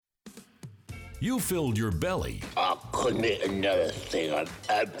You filled your belly. I couldn't eat another thing. I'm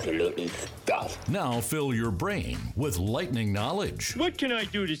absolutely stuffed. Now fill your brain with lightning knowledge. What can I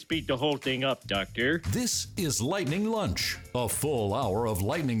do to speed the whole thing up, Doctor? This is Lightning Lunch, a full hour of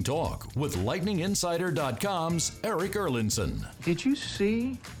lightning talk with LightningInsider.com's Eric Erlinson. Did you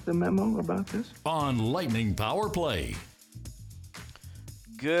see the memo about this? On Lightning Power Play.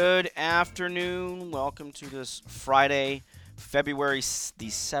 Good afternoon. Welcome to this Friday, February the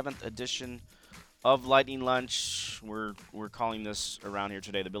 7th edition of Lightning Lunch. We're calling this around here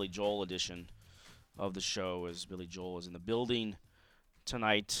today the Billy Joel edition of the show, as Billy Joel is in the building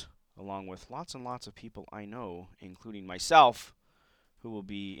tonight, along with lots and lots of people I know, including myself, who will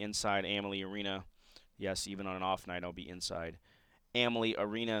be inside Amalie Arena. Yes, even on an off night, I'll be inside Amalie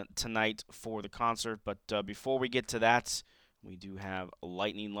Arena tonight for the concert. But before we get to that, we do have a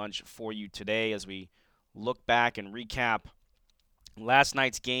Lightning Lunch for you today as we look back and recap last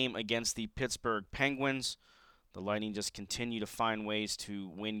night's game against the Pittsburgh Penguins. The Lightning just continue to find ways to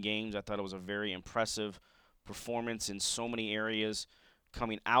win games. I thought it was a very impressive performance in so many areas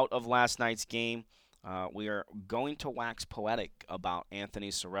coming out of last night's game. We are going to wax poetic about Anthony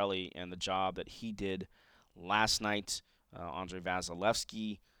Cirelli and the job that he did last night. Andrei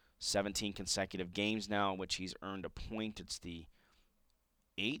Vasilevskiy, 17 consecutive games now in which he's earned a point. It's the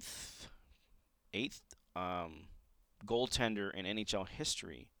eighth goaltender in NHL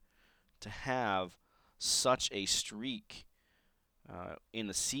history to have such a streak in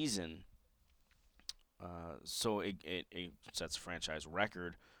the season. So it sets franchise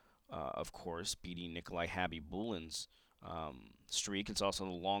record, of course, beating Nikolai Khabibullin's streak. It's also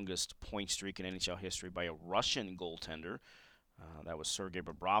the longest point streak in NHL history by a Russian goaltender. That was Sergei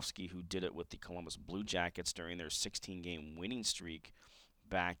Bobrovsky, who did it with the Columbus Blue Jackets during their 16-game winning streak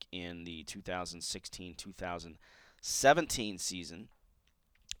back in the 2016-2017 season.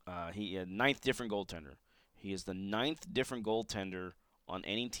 He had ninth different goaltender. He is the ninth different goaltender on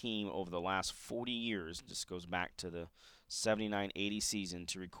any team over the last 40 years. This goes back to the 79-80 season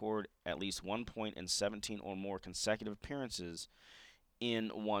to record at least 1 point in 17 or more consecutive appearances in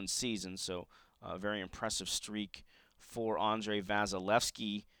one season. So a very impressive streak for Andrei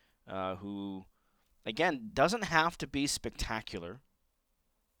Vasilevskiy, who, again, doesn't have to be spectacular.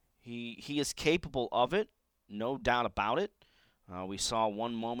 He is capable of it, no doubt about it. We saw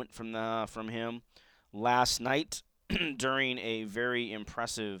one moment from him last night during a very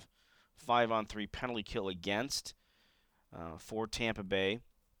impressive 5-on-3 penalty kill against for Tampa Bay.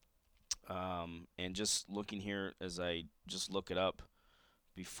 And just looking here as I just look it up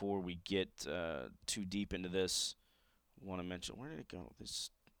before we get too deep into this, I want to mention, where did it go?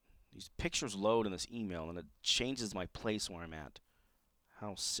 These pictures load in this email, and it changes my place where I'm at.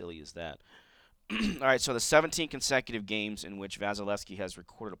 How silly is that? All right, so the 17 consecutive games in which Vasilevskiy has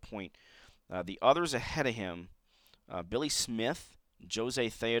recorded a point. The others ahead of him, Billy Smith, Jose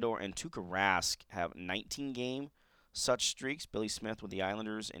Theodore, and Tuukka Rask have 19-game such streaks. Billy Smith with the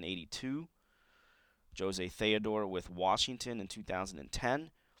Islanders in 82, Jose Theodore with Washington in 2010,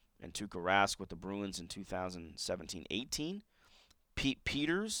 and Tuukka Rask with the Bruins in 2017-18. Pete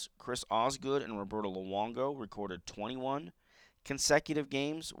Peters, Chris Osgood, and Roberto Luongo recorded 21 consecutive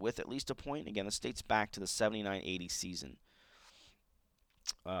games with at least a point. Again, this dates back to the 79-80 season.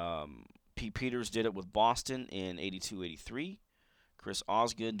 Pete Peters did it with Boston in 82-83. Chris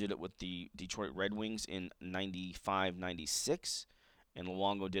Osgood did it with the Detroit Red Wings in 95-96. And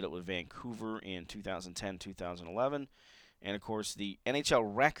Luongo did it with Vancouver in 2010-2011. And, of course, the NHL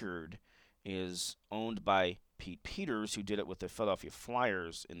record is owned by Pete Peters, who did it with the Philadelphia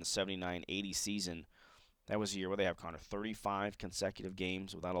Flyers in the 79-80 season. That was a year where they have kind of 35 consecutive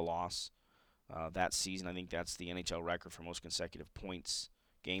games without a loss. That season, I think that's the NHL record for most consecutive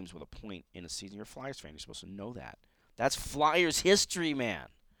games with a point in a season. You're a Flyers fan. You're supposed to know that. That's Flyers history, man.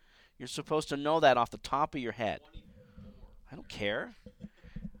 You're supposed to know that off the top of your head. I don't care.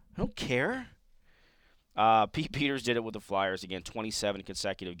 Pete Peters did it with the Flyers. Again, 27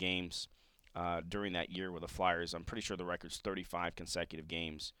 consecutive games during that year with the Flyers. I'm pretty sure the record's 35 consecutive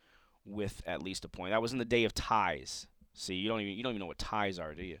games with at least a point. That was in the day of ties. See, you don't even know what ties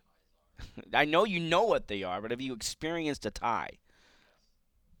are, do you? I know you know what they are, but have you experienced a tie?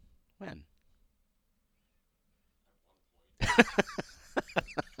 When?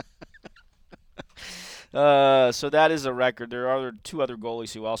 So that is a record. There are two other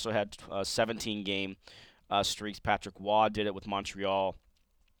goalies who also had 17-game streaks. Patrick Waugh did it with Montreal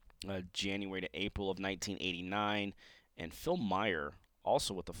January to April of 1989. And Phil Meyer,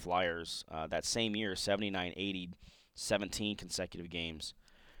 also with the Flyers, that same year, 79-80, 17 consecutive games,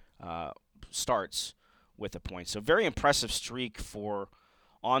 starts with a point. So very impressive streak for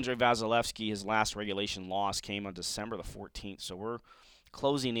Andrei Vasilevsky, his last regulation loss came on December the 14th. So we're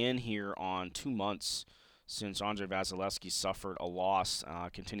closing in here on 2 months since Andrei Vasilevsky suffered a loss.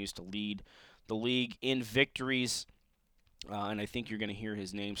 Continues to lead the league in victories. And I think you're going to hear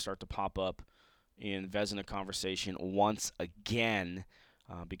his name start to pop up in Vezina conversation once again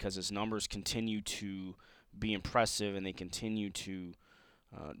because his numbers continue to be impressive and they continue to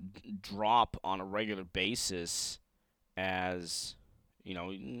drop on a regular basis as,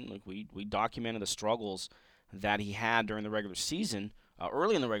 like we documented the struggles that he had during the regular season.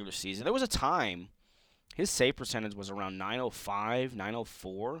 Early in the regular season, there was a time his save percentage was around 905,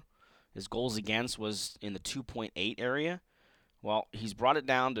 904. His goals against was in the 2.8 area. Well, he's brought it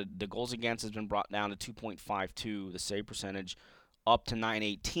down to, the goals against has been brought down to 2.52, the save percentage up to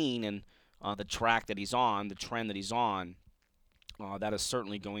 918, and the track that he's on, the trend that he's on, that is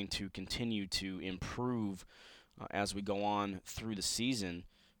certainly going to continue to improve as we go on through the season.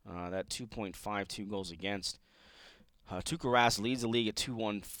 That 2.52 goals against. Tuukka Rask leads the league at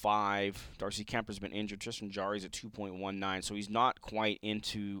 2.15. Darcy Kemper's been injured. Tristan Jarry's at 2.19, so he's not quite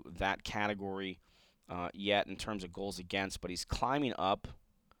into that category yet in terms of goals against, but he's climbing up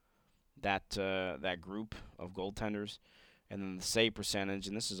that group of goaltenders. And then the save percentage,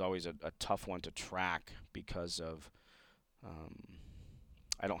 and this is always a tough one to track because of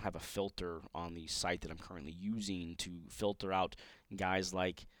I don't have a filter on the site that I'm currently using to filter out guys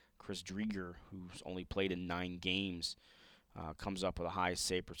like Chris Drieger, who's only played in 9 games, comes up with a high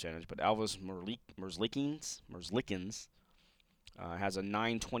save percentage. But Elvis Merzlikins has a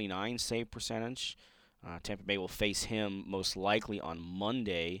 929 save percentage. Tampa Bay will face him most likely on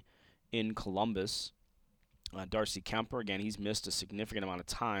Monday in Columbus. Darcy Kemper, again, he's missed a significant amount of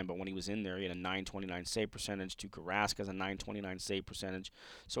time, but when he was in there, he had a 929 save percentage. Tuukka Rask has a 929 save percentage.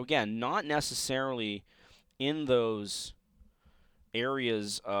 So, again, not necessarily in those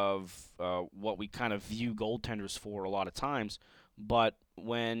areas of what we kind of view goaltenders for a lot of times, but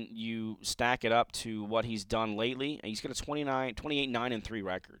when you stack it up to what he's done lately, he's got a 28-9-3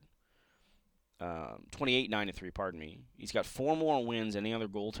 record. 28-9-3, pardon me. He's got 4 more wins than any other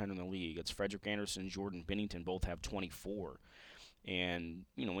goaltender in the league. It's Frederik Andersen and Jordan Binnington both have 24. And,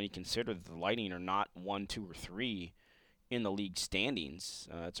 when you consider that the Lightning are not 1, 2, or 3 in the league standings,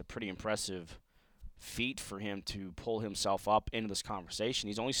 it's a pretty impressive feat for him to pull himself up into this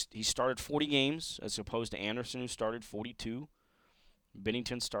conversation. He started 40 games as opposed to Anderson, who started 42.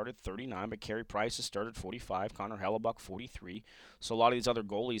 Binnington started 39, but Carey Price has started 45, Connor Hellebuck 43. So a lot of these other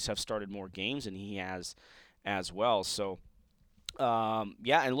goalies have started more games than he has as well. So, and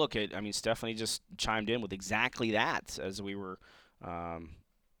look, Stephanie just chimed in with exactly that as we were talking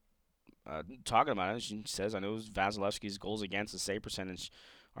about it. She says, I know Vasilevsky's goals against the save percentage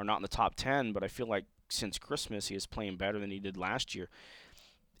are not in the top 10, but I feel like since Christmas he is playing better than he did last year.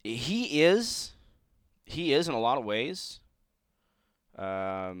 He is in a lot of ways.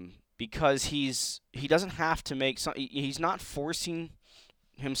 Because he doesn't have to make he's not forcing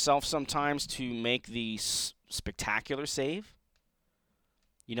himself sometimes to make the spectacular save.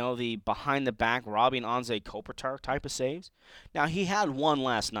 The behind the back robbing Anze Kopitar type of saves. Now he had one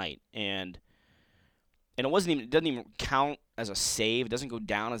last night, and it doesn't even count as a save. It doesn't go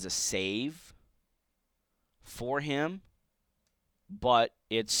down as a save for him, but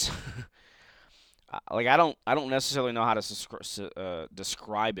it's. I don't necessarily know how to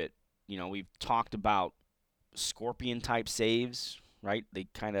describe it. We've talked about scorpion-type saves, right? They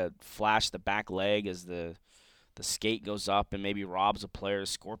kind of flash the back leg as the skate goes up and maybe robs a player.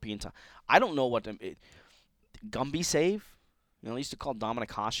 Scorpion type. I don't know what Gumby save. They used to call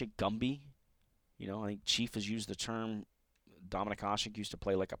Dominik Hasek Gumby. I think Chief has used the term. Dominik Hasek used to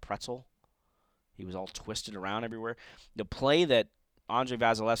play like a pretzel. He was all twisted around everywhere. The play that Andrei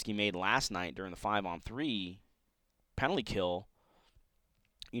Vasilevsky made last night during the 5-on-3 penalty kill,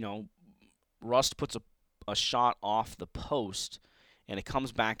 Rust puts a shot off the post, and it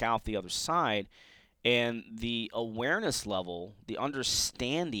comes back out the other side, and the awareness level, the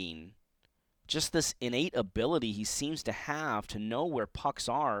understanding, just this innate ability he seems to have to know where pucks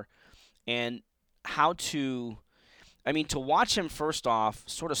are and how to watch him first off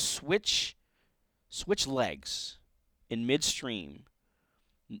sort of switch legs in midstream,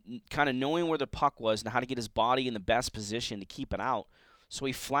 kind of knowing where the puck was and how to get his body in the best position to keep it out. So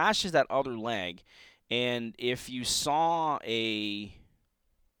he flashes that other leg, and if you saw a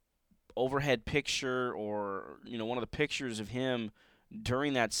overhead picture or one of the pictures of him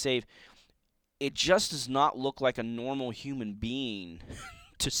during that save, it just does not look like a normal human being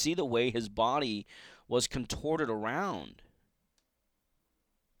to see the way his body was contorted around.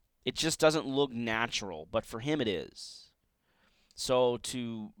 It just doesn't look natural, but for him it is. So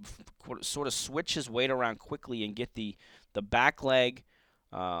to sort of switch his weight around quickly and get the back leg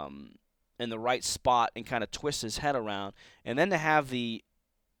in the right spot and kind of twist his head around, and then to have the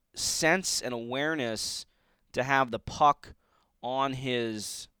sense and awareness to have the puck on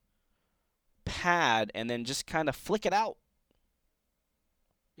his pad and then just kind of flick it out.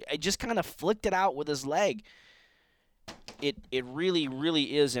 I just kind of flicked it out with his leg. It really,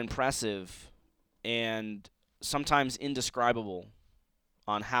 really is impressive and sometimes indescribable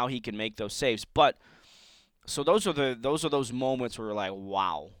on how he can make those saves. But so those are those moments where you're like,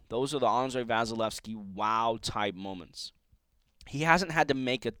 wow. Those are the Andrei Vasilevskiy wow type moments. He hasn't had to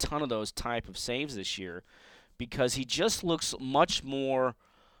make a ton of those type of saves this year because he just looks much more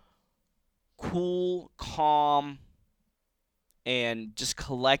cool, calm, and just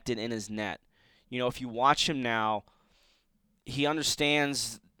collected in his net. You know, if you watch him now, he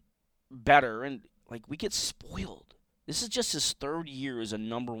understands better, and like we get spoiled. This is just his third year as a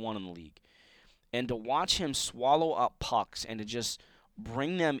number one in the league. And to watch him swallow up pucks and to just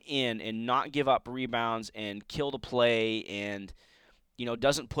bring them in and not give up rebounds and kill the play and, you know,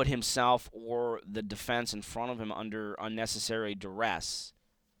 doesn't put himself or the defense in front of him under unnecessary duress.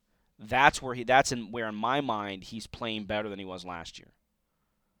 That's where in my mind he's playing better than he was last year.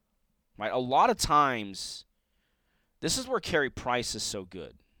 Right? A lot of times, this is where Carey Price is so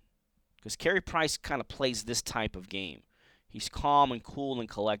good. Because Carey Price kind of plays this type of game. He's calm and cool and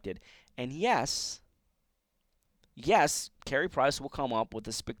collected. And yes, Carey Price will come up with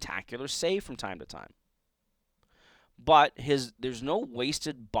a spectacular save from time to time. But there's no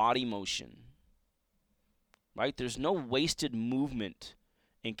wasted body motion. Right? There's no wasted movement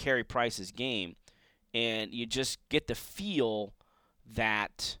in Carey Price's game. And you just get the feel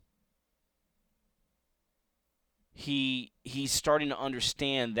that he's starting to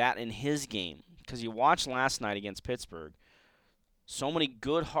understand that in his game. Because you watched last night against Pittsburgh, so many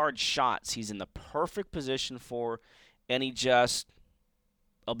good hard shots he's in the perfect position for, and he just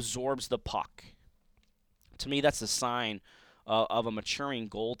absorbs the puck. To me, that's a sign of a maturing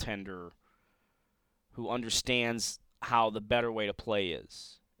goaltender who understands how the better way to play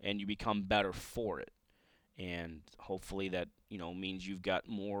is, and you become better for it. And hopefully that, you know, means you've got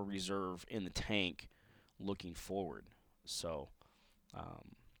more reserve in the tank looking forward. So,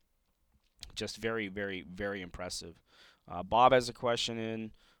 just very, very, very impressive. Bob has a question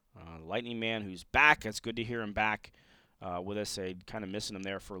in. Lightning Man, who's back. It's good to hear him back with us. I kind of missing him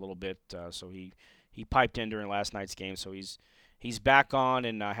there for a little bit. So he piped in during last night's game. So he's back on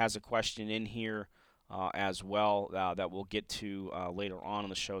and has a question in here as well that we'll get to later on in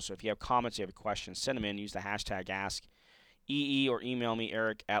the show. So if you have comments, you have a question, send them in. Use the hashtag AskEE or email me,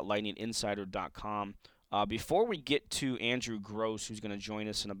 eric@lightninginsider.com. Before we get to Andrew Gross, who's going to join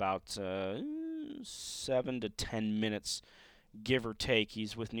us in about 7 to 10 minutes, give or take.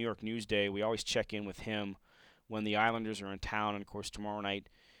 He's with New York Newsday. We always check in with him when the Islanders are in town. And, of course, tomorrow night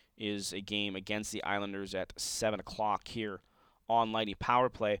is a game against the Islanders at 7 o'clock here on Lightning Power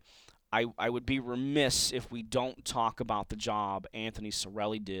Play. I would be remiss if we don't talk about the job Anthony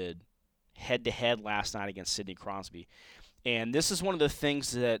Cirelli did head-to-head last night against Sidney Crosby. And this is one of the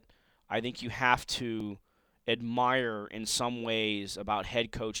things that I think you have to admire in some ways about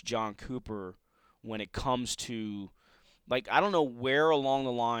head coach John Cooper when it comes to, like, I don't know where along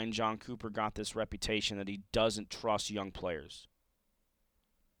the line John Cooper got this reputation that he doesn't trust young players.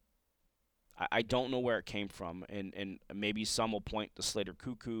 I don't know where it came from, and maybe some will point to Slater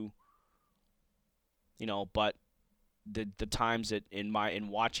Cuckoo, you know, but the times that in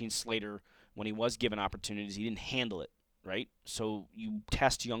watching Slater when he was given opportunities, he didn't handle it. Right? So you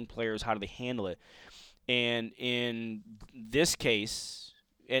test young players, how do they handle it? And in this case,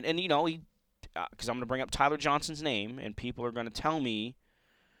 and you know, because I'm going to bring up Tyler Johnson's name, and people are going to tell me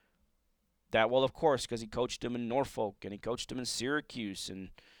that, well, of course, because he coached him in Norfolk, and he coached him in Syracuse, and,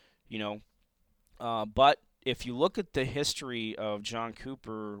 you know, but if you look at the history of John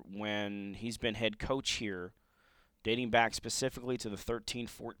Cooper when he's been head coach here, dating back specifically to the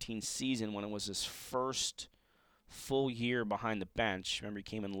 13-14 season when it was his first full year behind the bench. Remember, he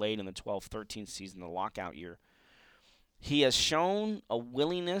came in late in the 12-13 season, the lockout year. He has shown a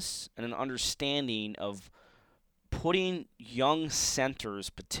willingness and an understanding of putting young centers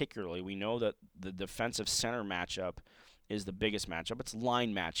particularly. We know that the defensive center matchup is the biggest matchup. It's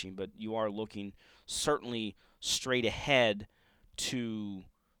line matching, but you are looking certainly straight ahead to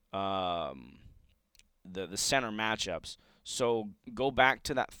the center matchups. So go back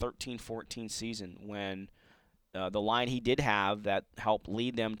to that 13-14 season when the line he did have that helped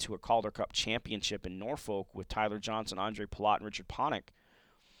lead them to a Calder Cup championship in Norfolk with Tyler Johnson, Andre Palat, and Richard Panik.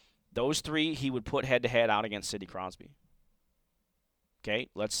 Those three he would put head-to-head out against Sidney Crosby. Okay,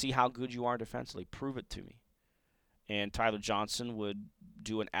 let's see how good you are defensively. Prove it to me. And Tyler Johnson would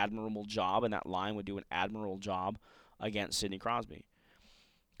do an admirable job, and that line would do an admirable job against Sidney Crosby.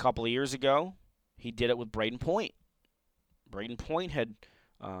 A couple of years ago, he did it with Braden Point. Braden Point had,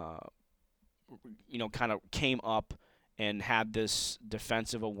 kind of came up and had this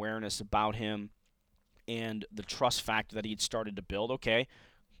defensive awareness about him and the trust factor that he'd started to build. Okay,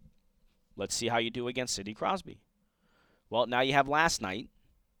 let's see how you do against Sidney Crosby. Well, now you have last night,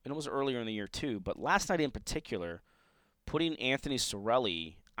 and it was earlier in the year too, but last night in particular, putting Anthony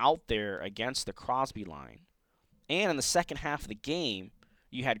Cirelli out there against the Crosby line. And in the second half of the game,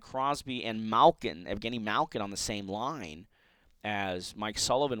 you had Crosby and Malkin, Evgeny Malkin, on the same line as Mike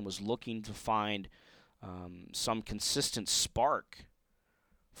Sullivan was looking to find some consistent spark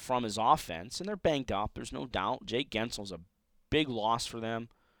from his offense. And they're banged up, there's no doubt. Jake Gensel's a big loss for them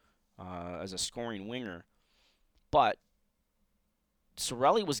as a scoring winger. But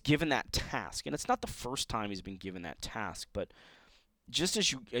Cirelli was given that task, and it's not the first time he's been given that task, but just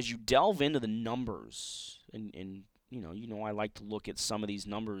as you delve into the numbers, and I like to look at some of these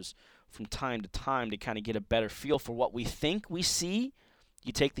numbers from time to time to kind of get a better feel for what we think we see.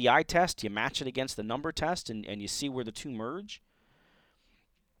 You take the eye test, you match it against the number test, and you see where the two merge.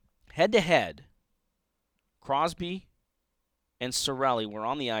 Head-to-head, Crosby and Cirelli were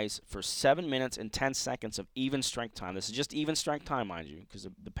on the ice for 7 minutes and 10 seconds of even strength time. This is just even strength time, mind you, because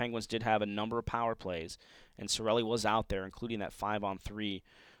the Penguins did have a number of power plays, and Cirelli was out there, including that 5-on-3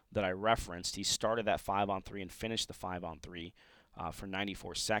 that I referenced. He started that 5-on-3 and finished the 5-on-3 for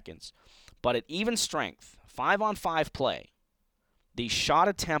 94 seconds. But at even strength, 5-on-5 play, the shot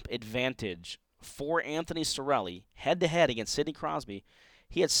attempt advantage for Anthony Cirelli head-to-head against Sidney Crosby,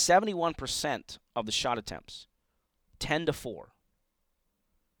 he had 71% of the shot attempts. 10-4.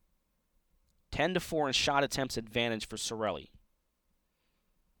 10-4 in shot attempts advantage for Cirelli.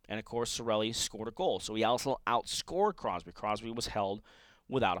 And, of course, Cirelli scored a goal. So he also outscored Crosby. Crosby was held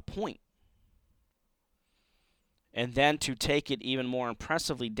without a point. And then to take it even more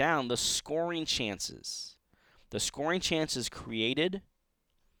impressively down, the scoring chances. The scoring chances created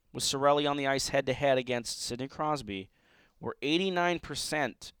with Cirelli on the ice head-to-head against Sidney Crosby were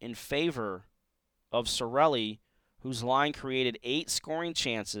 89% in favor of Cirelli, whose line created 8 scoring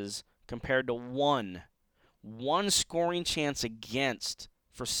chances compared to one scoring chance against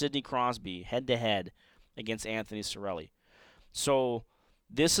for Sidney Crosby head-to-head against Anthony Cirelli. So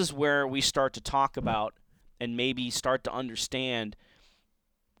this is where we start to talk about and maybe start to understand.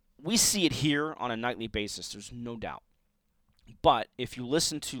 We see it here on a nightly basis, there's no doubt. But if you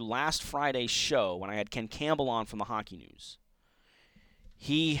listen to last Friday's show when I had Ken Campbell on from the Hockey News,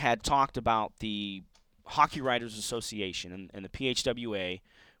 he had talked about the Hockey Writers Association and the PHWA,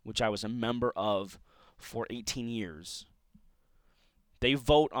 which I was a member of for 18 years. They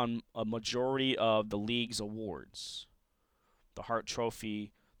vote on a majority of the league's awards. The Hart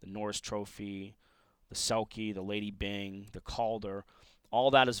Trophy, the Norris Trophy, the Selke, the Lady Byng, the Calder,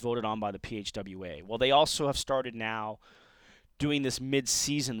 all that is voted on by the PHWA. Well, they also have started now doing this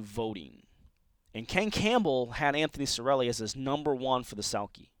mid-season voting. And Ken Campbell had Anthony Cirelli as his number one for the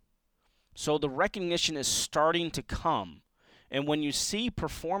Selke. So the recognition is starting to come. And when you see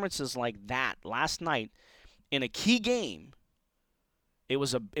performances like that last night in a key game, it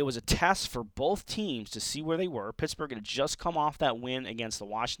was a test for both teams to see where they were. Pittsburgh had just come off that win against the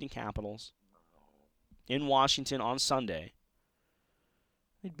Washington Capitals in Washington on Sunday.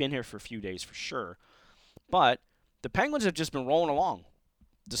 They'd been here for a few days for sure. But the Penguins have just been rolling along.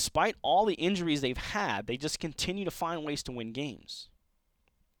 Despite all the injuries they've had, they just continue to find ways to win games.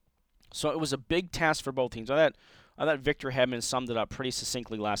 So it was a big test for both teams. I thought Victor Hedman summed it up pretty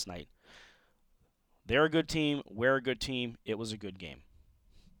succinctly last night. They're a good team. We're a good team. It was a good game.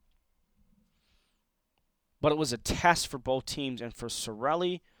 But it was a test for both teams, and for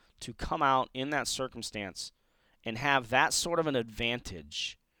Cirelli to come out in that circumstance and have that sort of an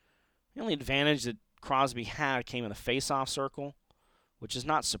advantage. The only advantage that Crosby had came in the face-off circle, which is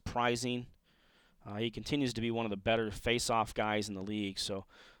not surprising. He continues to be one of the better face-off guys in the league. So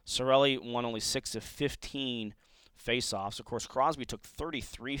Cirelli won only 6 of 15 face-offs. Of course, Crosby took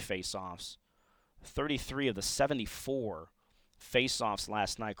 33 face-offs. 33 of the 74 face-offs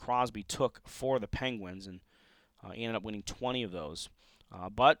last night Crosby took for the Penguins, and he ended up winning 20 of those.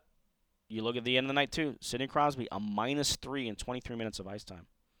 But you look at the end of the night, too. Sidney Crosby, a -3 in 23 minutes of ice time.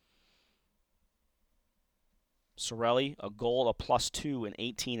 Cirelli, a goal, a +2 in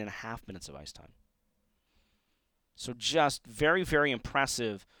 18 and a half minutes of ice time. So just very, very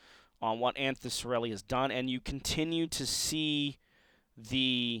impressive on what Anthony Cirelli has done. And you continue to see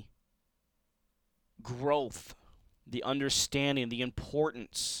the growth the understanding, the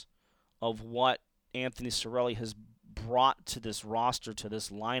importance of what Anthony Cirelli has brought to this roster, to this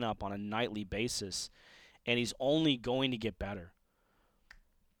lineup on a nightly basis, and he's only going to get better.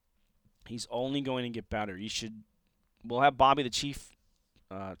 He's only going to get better. We'll have Bobby the Chief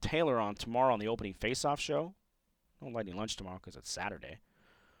Taylor on tomorrow on the opening face-off show. No Lightning Lunch tomorrow because it's Saturday.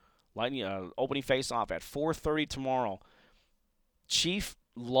 Opening face-off at 4:30 tomorrow. Chief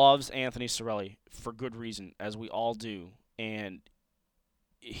loves Anthony Cirelli for good reason, as we all do. And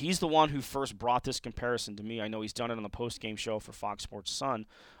he's the one who first brought this comparison to me. I know he's done it on the post-game show for Fox Sports Sun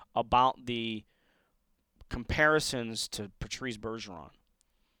about the comparisons to Patrice Bergeron.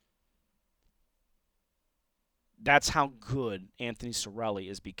 That's how good Anthony Cirelli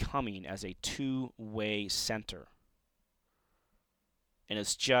is becoming as a two-way center. And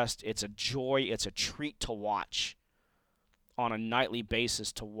it's a joy, it's a treat to watch on a nightly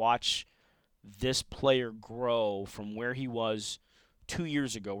basis, to watch this player grow from where he was 2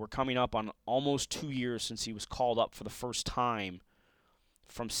 years ago. We're coming up on almost 2 years since he was called up for the first time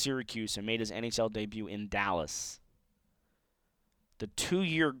from Syracuse and made his NHL debut in Dallas. The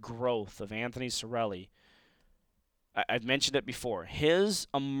 2-year growth of Anthony Cirelli, I've mentioned it before, his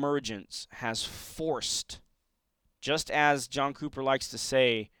emergence has forced, just as John Cooper likes to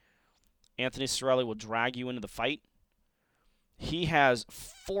say, Anthony Cirelli will drag you into the fight. He has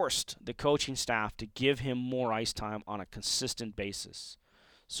forced the coaching staff to give him more ice time on a consistent basis.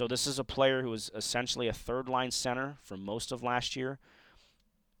 So this is a player who was essentially a third-line center for most of last year.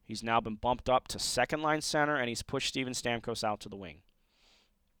 He's now been bumped up to second-line center, and he's pushed Steven Stamkos out to the wing.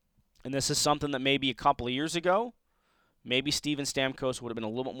 And this is something that maybe a couple of years ago, maybe Steven Stamkos would have been a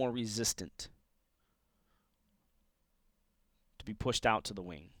little bit more resistant to be pushed out to the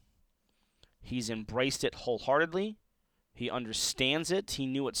wing. He's embraced it wholeheartedly. He understands it. He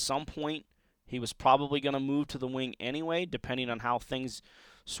knew at some point he was probably going to move to the wing anyway, depending on how things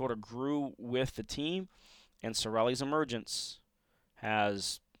sort of grew with the team. And Cirelli's emergence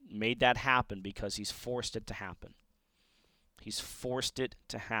has made that happen because he's forced it to happen. He's forced it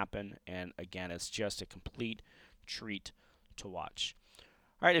to happen, and again, it's just a complete treat to watch.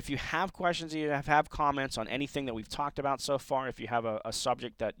 All right, if you have questions, you have comments on anything that we've talked about so far, if you have a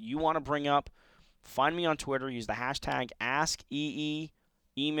subject that you want to bring up, find me on Twitter. Use the hashtag AskEE.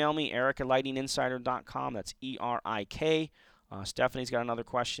 Email me, eric@lightninginsider.com. That's ERIK. Stephanie's got another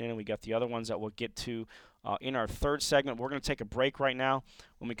question, and we got the other ones that we'll get to in our third segment. We're going to take a break right now.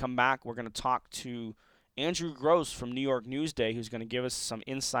 When we come back, we're going to talk to Andrew Gross from New York Newsday, who's going to give us some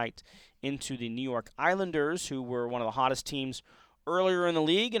insight into the New York Islanders, who were one of the hottest teams earlier in the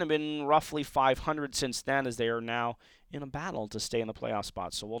league and have been roughly 500 since then, as they are now in a battle to stay in the playoff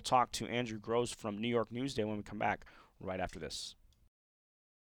spot. So we'll talk to Andrew Gross from New York Newsday when we come back right after this.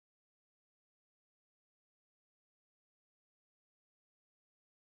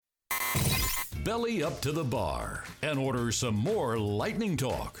 Belly up to the bar and order some more Lightning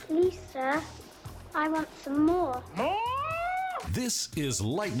Talk. Lisa, I want some more. This is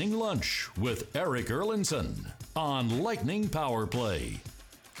Lightning Lunch with Eric Erlinson on Lightning Power Play.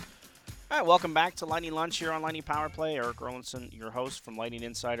 All right, welcome back to Lightning Lunch here on Lightning Power Play. Eric Erlinson, your host from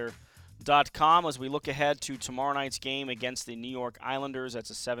lightninginsider.com, as we look ahead to tomorrow night's game against the New York Islanders.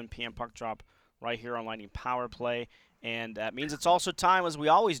 That's a 7 p.m. puck drop right here on Lightning Power Play. And that means it's also time, as we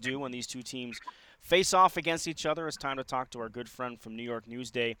always do when these two teams face off against each other, it's time to talk to our good friend from New York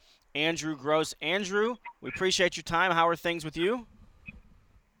Newsday, Andrew Gross. Andrew, we appreciate your time. How are things with you?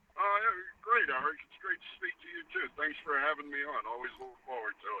 Great, Eric. It's great to speak to you, too. Thanks for having me on. Always look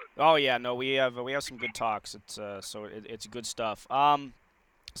forward to it. Oh, yeah. No, we have some good talks. It's good stuff.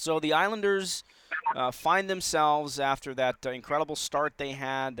 So the Islanders find themselves after that incredible start they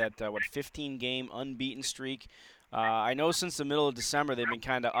had, that 15-game unbeaten streak. I know since the middle of December they've been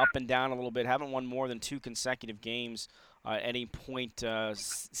kind of up and down a little bit. Haven't won more than 2 consecutive games at any point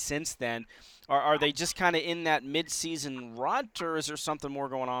since then. Are they just kind of in that mid-season rut, or is there something more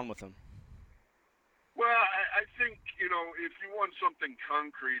going on with them? Well, I think, if you want something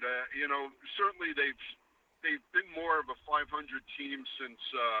concrete, certainly they've been more of a 500 team since,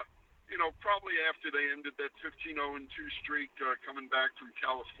 probably after they ended that 15-0-2 streak coming back from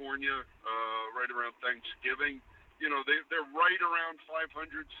California right around Thanksgiving. They're right around 500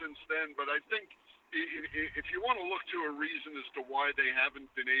 since then, but I think if you want to look to a reason as to why they haven't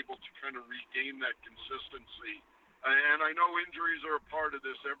been able to kind of regain that consistency, and I know injuries are a part of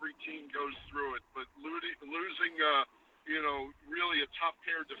this. Every team goes through it, but losing, really a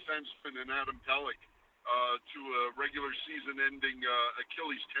top-pair defenseman in Adam Pelech to a regular season-ending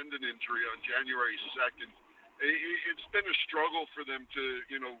Achilles tendon injury on January 2nd it's been a struggle for them to,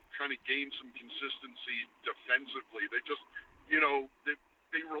 kind of gain some consistency defensively. They just,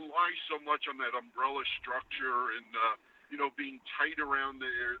 they rely so much on that umbrella structure and, being tight around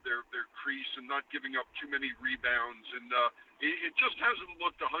their crease and not giving up too many rebounds. And it just hasn't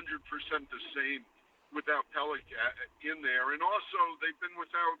looked 100% the same without Pellick in there. And also, they've been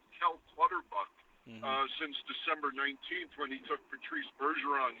without Cal Clutterbuck since December 19th when he took Patrice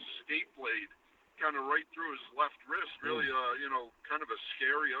Bergeron's skate blade kind of right through his left wrist. Really, kind of a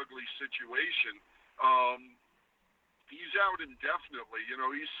scary, ugly situation. He's out indefinitely.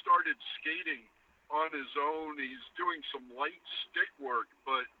 He started skating on his own. He's doing some light stick work,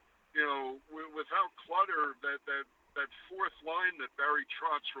 but without Clutter, that fourth line that Barry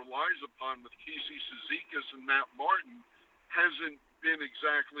Trotz relies upon with Casey Cizikas and Matt Martin hasn't been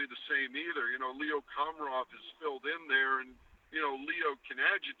exactly the same either. Leo Komarov is filled in there, and Leo can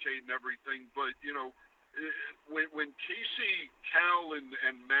agitate and everything, but when Casey, Cal,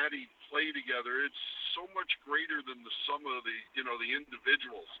 and Matty play together, it's so much greater than the sum of the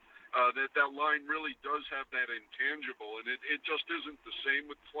individuals. That line really does have that intangible, and it just isn't the same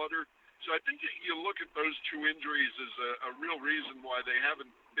with Clutter. So I think you look at those two injuries as a real reason why they haven't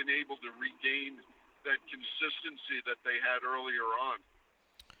been able to regain that consistency that they had earlier on.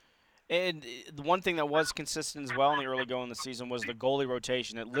 And the one thing that was consistent as well in the early going of the season was the goalie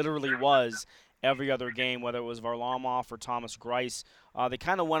rotation. It literally was every other game, whether it was Varlamov or Thomas Greiss. They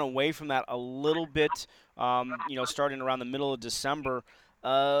kind of went away from that a little bit, starting around the middle of December.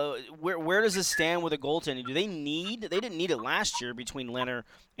 Where does this stand with the goaltending? They didn't need it last year between Leonard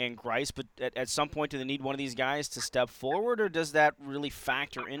and Greiss, but at some point do they need one of these guys to step forward, or does that really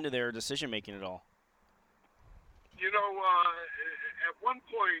factor into their decision-making at all? At one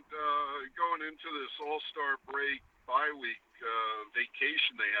point, going into this All-Star break bye week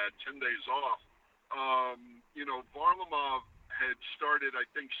vacation they had, 10 days off, Varlamov had started, I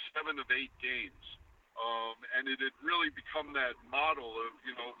think, 7 of 8 games. And it had really become that model of,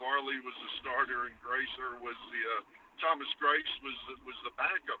 Varley was the starter and Greiser was Thomas Greiss was the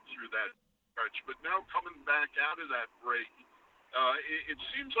backup through that stretch. But now coming back out of that break, it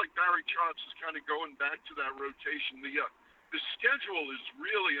seems like Barry Trotz is kind of going back to that rotation. The schedule is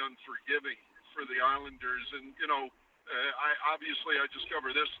really unforgiving for the Islanders. And, I just cover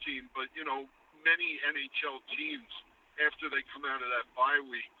this team, but, many NHL teams, after they come out of that bye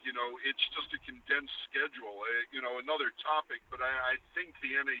week, it's just a condensed schedule. Another topic, but I think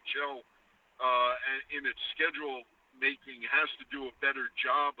the NHL in its schedule making has to do a better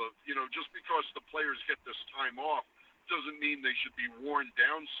job of, just because the players get this time off doesn't mean they should be worn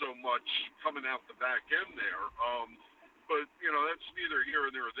down so much coming out the back end there. But, that's neither here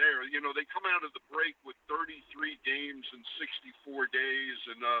nor there. They come out of the break with 33 games in 64 days,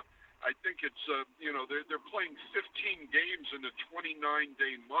 and I think it's, they're playing 15 games in a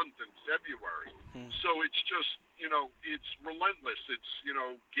 29-day month in February. So it's just, it's relentless. It's,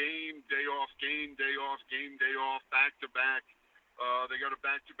 game, day off, game, day off, game, day off, back-to-back. They got a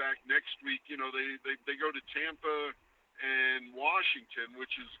back-to-back next week. They go to Tampa and Washington,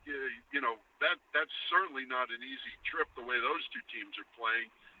 which is, that's certainly not an easy trip the way those two teams are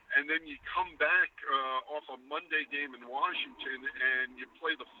playing. And then you come back off a Monday game in Washington and you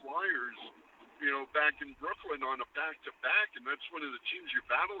play the Flyers, back in Brooklyn on a back-to-back, and that's one of the teams you're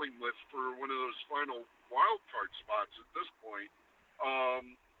battling with for one of those final wild card spots at this point.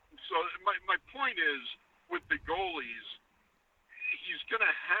 So my point is, with the goalies, he's going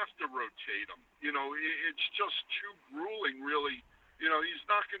to have to rotate them. It's just too grueling, really. He's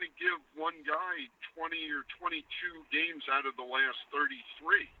not going to give one guy 20 or 22 games out of the last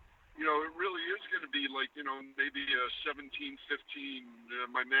 33. It really is going to be like, maybe 17,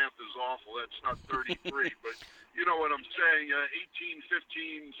 15. My math is awful. That's not 33. But you know what I'm saying? 18,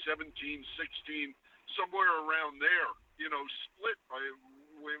 15, 17, 16, somewhere around there, split by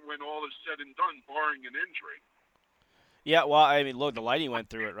when all is said and done, barring an injury. Yeah, well, I mean, look, the Lightning went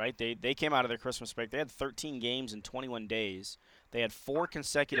through it, right? They came out of their Christmas break. They had 13 games in 21 days. They had 4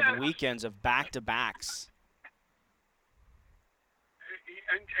 consecutive weekends of back-to-backs.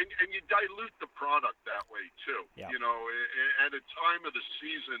 And you dilute the product that way, too. Yeah. At a time of the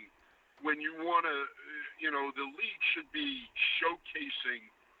season when you want to, the league should be showcasing,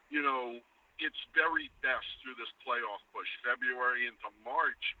 its very best through this playoff push, February into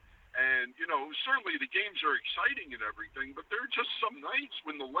March. And, certainly the games are exciting and everything, but there are just some nights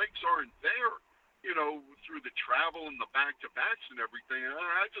when the legs aren't there, through the travel and the back-to-backs and everything. And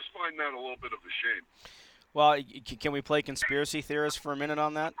I just find that a little bit of a shame. Well, can we play conspiracy theorist for a minute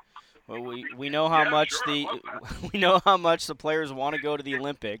on that? Well, we know how much we know how much the players want to go to the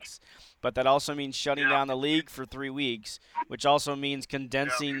Olympics, but that also means shutting down the league for 3 weeks, which also means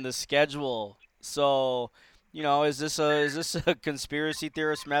condensing the schedule. So, is this a conspiracy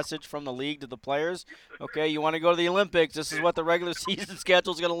theorist message from the league to the players? Okay, you want to go to the Olympics? This is what the regular season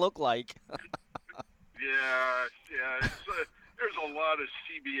schedule is going to look like. Yeah. There's a lot of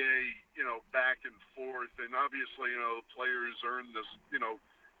CBA, back and forth, and obviously, the players earn this,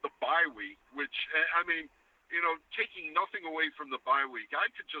 the bye week, which, taking nothing away from the bye week, I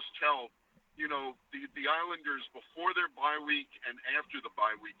could just tell, the Islanders before their bye week and after the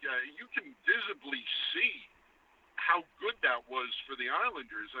bye week, you can visibly see how good that was for the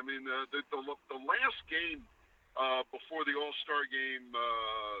Islanders. I mean, the last game before the All-Star game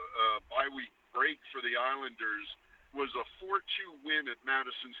bye week break for the Islanders was a 4-2 win at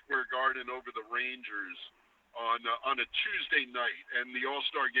Madison Square Garden over the Rangers on a Tuesday night, and the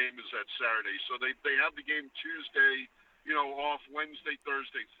All-Star game is that Saturday. So they have the game Tuesday, off Wednesday,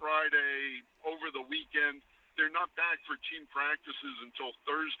 Thursday, Friday, over the weekend. They're not back for team practices until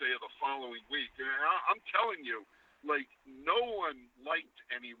Thursday of the following week. And I'm telling you, no one liked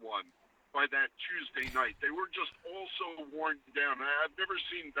anyone by that Tuesday night. They were just all so worn down. I've never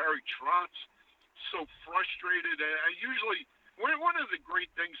seen Barry Trotz so frustrated. Usually, one of the great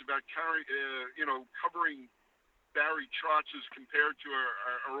things about covering Barry Trotz as compared to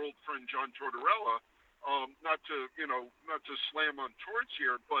our old friend John Tortorella, not to slam on Torts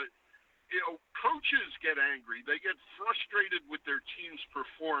here, but coaches get angry. They get frustrated with their team's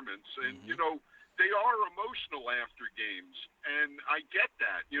performance, and they are emotional after games, and I get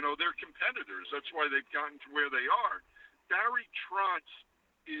that. They're competitors. That's why they've gotten to where they are. Barry Trotz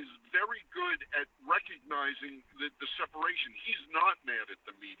is very good at recognizing the separation. He's not mad at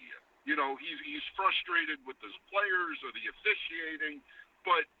the media. He's frustrated with his players or the officiating,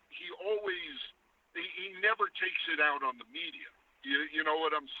 but he never takes it out on the media. You know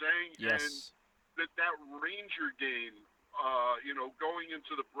what I'm saying? Yes. And that Ranger game, going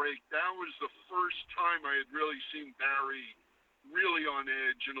into the break, that was the first time I had really seen Barry really on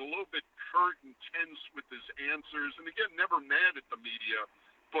edge and a little bit curt and tense with his answers. And again, never mad at the media,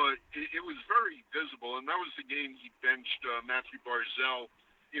 but it was very visible. And that was the game he benched Matthew Barzal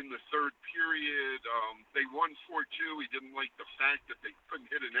in the third period. They won 4-2. He didn't like the fact that they couldn't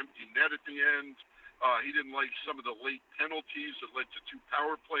hit an empty net at the end. He didn't like some of the late penalties that led to 2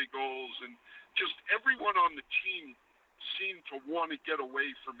 power play goals. And just everyone on the team seemed to want to get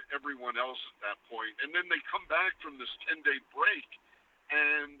away from everyone else at that point. And then they come back from this 10-day break,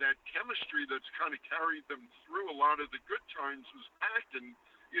 and that chemistry that's kind of carried them through a lot of the good times was back. And,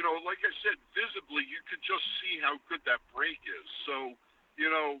 like I said, visibly, you could just see how good that break is. So,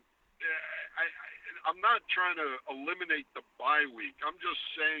 I'm not trying to eliminate the bye week. I'm just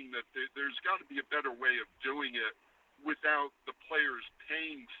saying that there's got to be a better way of doing it without the players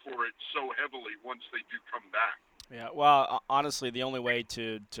paying for it so heavily once they do come back. Yeah, well, honestly, the only way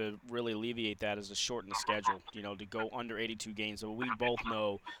to really alleviate that is to shorten the schedule, to go under 82 games. So we both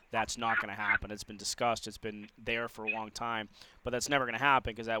know that's not going to happen. It's been discussed. It's been there for a long time. But that's never going to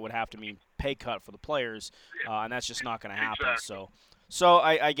happen because that would have to mean pay cut for the players, and that's just not going to happen. Exactly. So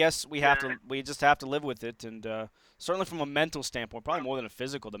I guess we just have to live with it, and certainly from a mental standpoint, probably more than a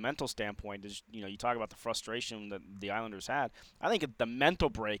physical, the mental standpoint is, you talk about the frustration that the Islanders had. I think the mental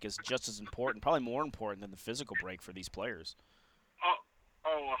break is just as important, probably more important than the physical break for these players. 100%.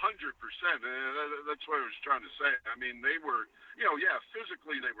 That's what I was trying to say. I mean, they were,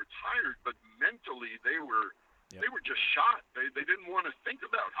 physically they were tired, but mentally they were just shot. They didn't want to think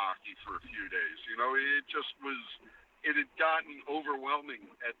about hockey for a few days. It just was. It had gotten overwhelming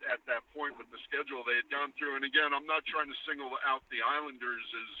at that point with the schedule they had gone through. And again, I'm not trying to single out the Islanders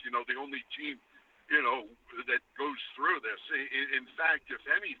as, the only team, that goes through this. In fact, if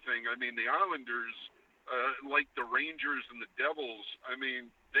anything, I mean, the Islanders, like the Rangers and the Devils, I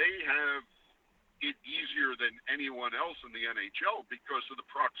mean, they have it easier than anyone else in the NHL because of the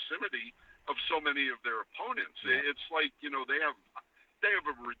proximity of so many of their opponents. Yeah. It's like, they have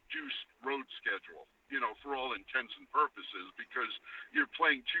a reduced road schedule, for all intents and purposes, because you're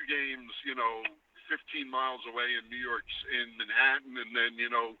playing 2 games, 15 miles away in New York, in Manhattan, and then,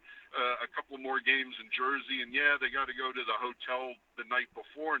 a couple more games in Jersey. And they got to go to the hotel the night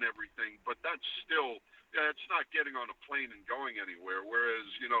before and everything, but that's still, it's not getting on a plane and going anywhere. Whereas,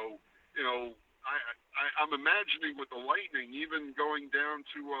 I'm imagining with the Lightning, even going down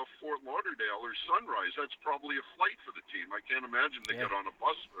to Fort Lauderdale or Sunrise, that's probably a flight for the team. I can't imagine they get on a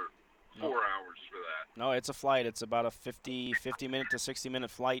bus for 4 hours for that. No, it's a flight. It's about a 50-minute to 60-minute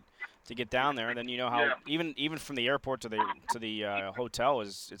flight to get down there. And then you know how even from the airport to the hotel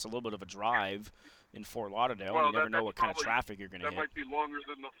it's a little bit of a drive in Fort Lauderdale. Well, you never know what kind of traffic you're going to hit. That might be longer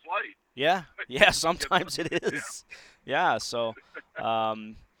than the flight. Yeah, sometimes it is. Yeah, so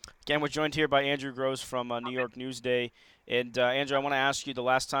again, we're joined here by Andrew Gross from New York Newsday. And Andrew, I want to ask you, the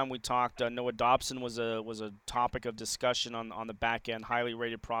last time we talked, Noah Dobson was a topic of discussion on the back end, highly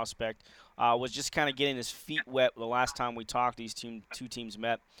rated prospect. Was just kind of getting his feet wet the last time we talked. These two teams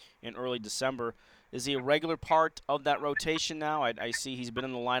met in early December. Is he a regular part of that rotation now? I see he's been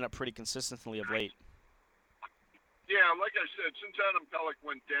in the lineup pretty consistently of late. Yeah, like I said, since Adam Pelech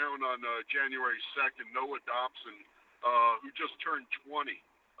went down on January 2nd, Noah Dobson, who just turned 20,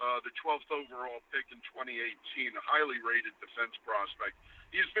 the 12th overall pick in 2018, a highly rated defense prospect.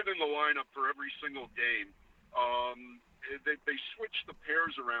 He's been in the lineup for every single game. They switched the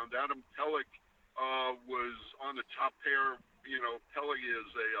pairs around. Adam Pelech was on the top pair. You know, Pelech is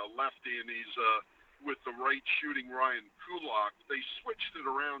a lefty, and he's with the right shooting Ryan Kulak. They switched it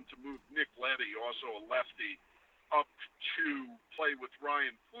around to move Nick Leddy, also a lefty, up to play with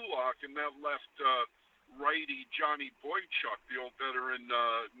Ryan Kulak, and that left righty Johnny Boychuk, the old veteran,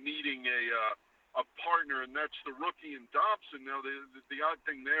 needing a partner, and that's the rookie in Dobson. Now, the odd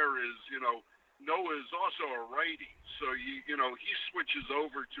thing there is, you know, Noah is also a righty, so you know he switches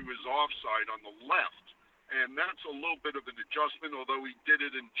over to his offside on the left, and that's a little bit of an adjustment. Although he did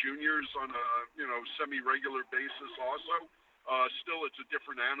it in juniors on a semi-regular basis, also, still it's a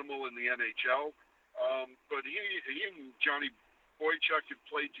different animal in the NHL. But he and Johnny Boychuk have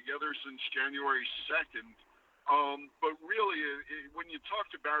played together since January 2nd. But really, when you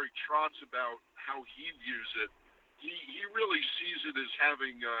talk to Barry Trotz about how he views it, he really sees it as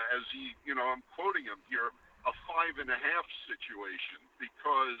having, as he, you know, I'm quoting him here, a 5.5 situation,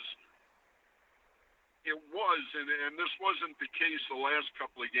 because it was, and this wasn't the case the last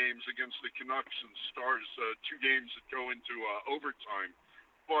couple of games against the Canucks and Stars, 2 games that go into overtime.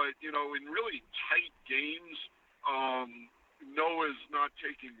 But, you know, in really tight games, Noah's not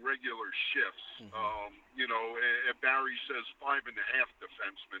taking regular shifts. You know, Barry says 5.5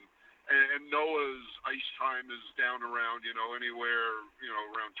 defensemen. And Noah's ice time is down around, you know, anywhere, you know,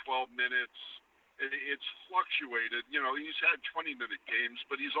 around 12 minutes. It's fluctuated. You know, he's had 20-minute games,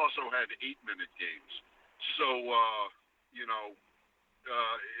 but he's also had 8-minute games. So, you know,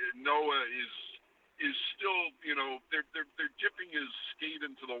 Noah is still, you know, they're dipping his skate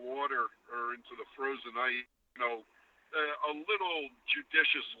into the water or into the frozen ice, you know, a little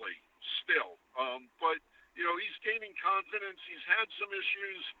judiciously still. But, you know, he's gaining confidence. He's had some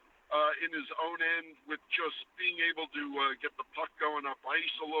issues in his own end with just being able to get the puck going up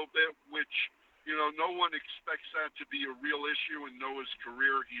ice a little bit, which, you know, no one expects that to be a real issue in Noah's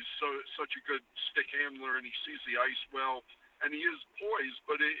career. He's such a good stick handler, and he sees the ice well, and he is poised,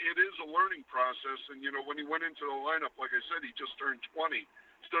 but it is a learning process. And, you know, when he went into the lineup, like I said, he just turned 20.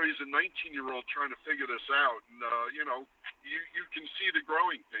 So he's a 19-year-old trying to figure this out. And, you know, you can see the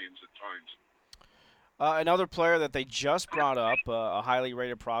growing pains at times. Another player that they just brought up, a highly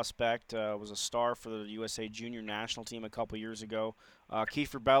rated prospect, was a star for the USA Junior National Team a couple years ago.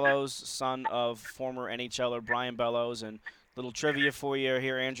 Kiefer Bellows, son of former NHLer Brian Bellows. And little trivia for you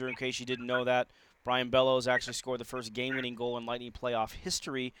here, Andrew, in case you didn't know that. Brian Bellows actually scored the first game-winning goal in Lightning playoff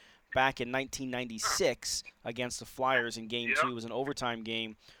history back in 1996 against the Flyers in Game 2. It was an overtime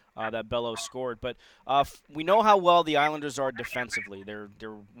game that Bellows scored. But we know how well the Islanders are defensively. They're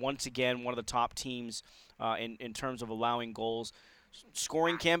once again one of the top teams in terms of allowing goals.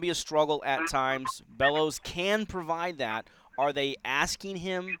 Scoring can be a struggle at times. Bellows can provide that. Are they asking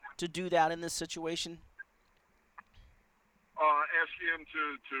him to do that in this situation? Asking him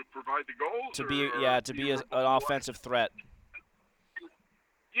to provide the goals? To be an offensive threat.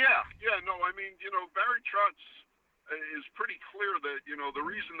 Yeah, no, I mean, you know, Barry Trotz is pretty clear that, you know, the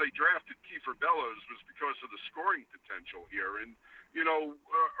reason they drafted Kiefer Bellows was because of the scoring potential here. And, you know,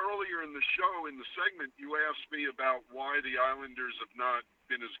 earlier in the show, in the segment, you asked me about why the Islanders have not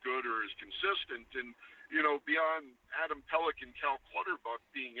been as good or as consistent. And, you know, beyond Adam Pelech and Cal Clutterbuck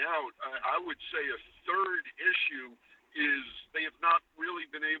being out, I would say a third issue is they have not really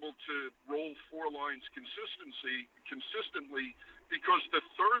been able to roll 4 lines consistently, because the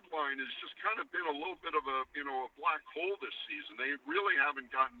third line has just kind of been a little bit of a, you know, a black hole this season. They really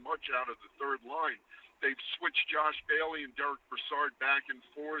haven't gotten much out of the third line. They've switched Josh Bailey and Derek Brassard back and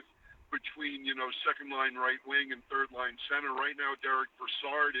forth between, you know, second line right wing and third line center. Right now, Derek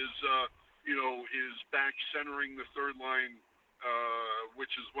Brassard is back centering the third line,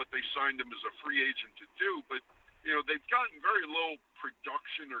 which is what they signed him as a free agent to do. But, they've gotten very low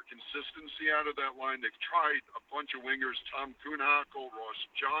production or consistency out of that line. They've tried a bunch of wingers. Tom Kuhnhackl, Ross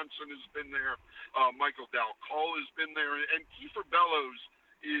Johnson has been there. Michael Dal-Colle has been there. And Kiefer Bellows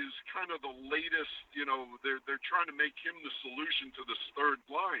is kind of the latest, they're trying to make him the solution to this third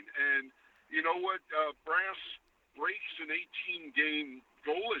line. And you know what? Brass breaks an 18-game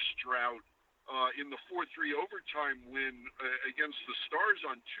goalless drought in the 4-3 overtime win against the Stars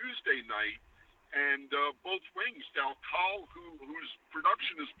on Tuesday night. And both wings, Dal-Colle, whose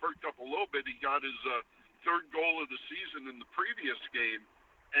production has perked up a little bit, he got his third goal of the season in the previous game,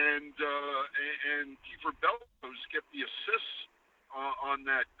 and Kiefer Bellows get the assists on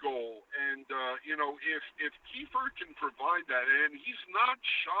that goal. And if Kiefer can provide that, and he's not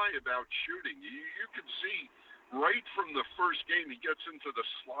shy about shooting, you can see right from the first game he gets into the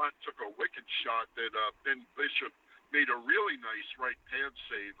slot, took a wicked shot that Ben Bishop made a really nice right pad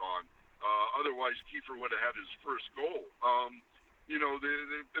save on. Otherwise, Kiefer would have had his first goal.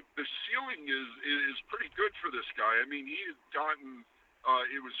 The ceiling is pretty good for this guy. I mean, he had gotten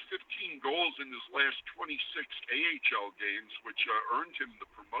it was 15 goals in his last 26 AHL games, which earned him the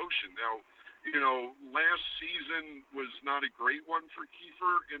promotion. Now, last season was not a great one for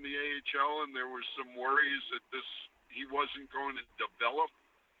Kiefer in the AHL, and there were some worries that he wasn't going to develop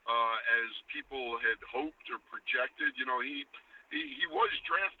as people had hoped or projected. He was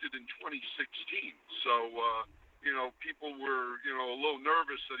drafted in 2016, so people were a little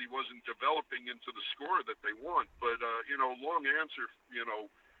nervous that he wasn't developing into the scorer that they want. But long answer,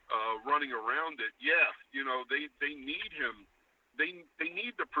 running around it, they need him. They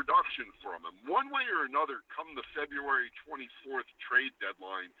need the production from him one way or another. Come the February 24th trade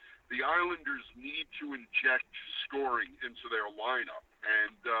deadline, the Islanders need to inject scoring into their lineup,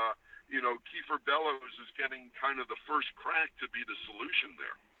 and Kiefer Bellows is getting kind of the first crack to be the solution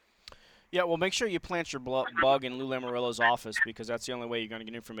there. Yeah, well, make sure you plant your bug in Lou Lamoriello's office, because that's the only way you're going to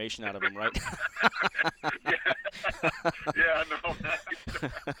get information out of him, right?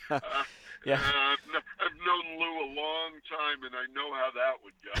 Yeah. I've known Lou a long time, and I know how that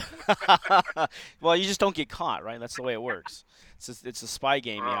would go. Well, you just don't get caught, right? That's the way it works. It's a spy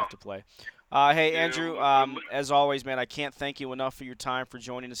game you have to play. Hey, Andrew, as always, man, I can't thank you enough for your time, for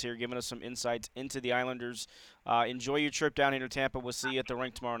joining us here, giving us some insights into the Islanders. Enjoy your trip down here to Tampa. We'll see you at the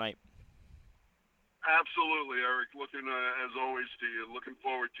rink tomorrow night. Absolutely, Eric. Looking, as always, to you. Looking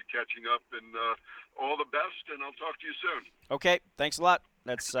forward to catching up, and all the best, and I'll talk to you soon. Okay, thanks a lot.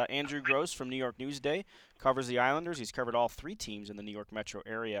 That's Andrew Gross from New York Newsday. Covers the Islanders. He's covered all three teams in the New York metro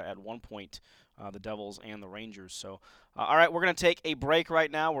area at one point, the Devils and the Rangers. So, all right, we're going to take a break right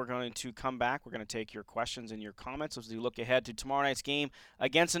now. We're going to come back. We're going to take your questions and your comments as we look ahead to tomorrow night's game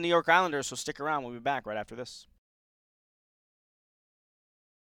against the New York Islanders. So stick around. We'll be back right after this.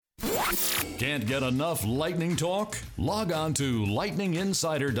 Can't get enough Lightning talk? Log on to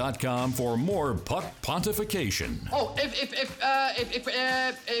lightninginsider.com for more puck pontification.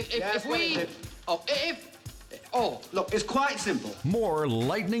 Look, it's quite simple. More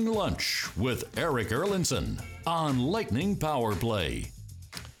Lightning Lunch with Eric Erlinson on Lightning Power Play.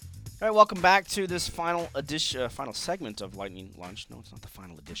 All right, welcome back to this final segment of Lightning Lunch. No, it's not the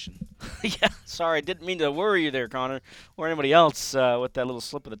final edition. Yeah, sorry, I didn't mean to worry you there, Connor, or anybody else with that little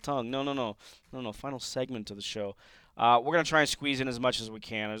slip of the tongue. No, final segment of the show. We're going to try and squeeze in as much as we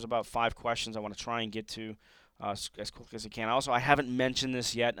can. There's about 5 questions I want to try and get to as quick as I can. Also, I haven't mentioned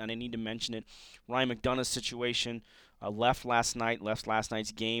this yet, and I need to mention it. Ryan McDonagh's situation left last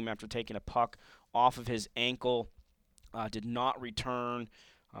night's game after taking a puck off of his ankle, did not return.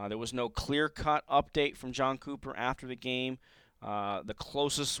 There was no clear-cut update from John Cooper after the game. The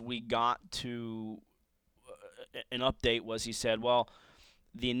closest we got to an update was he said, well,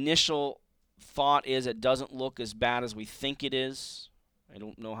 the initial thought is it doesn't look as bad as we think it is. I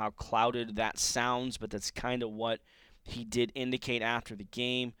don't know how clouded that sounds, but that's kind of what he did indicate after the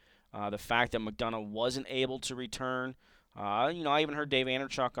game. The fact that McDonagh wasn't able to return. I even heard Dave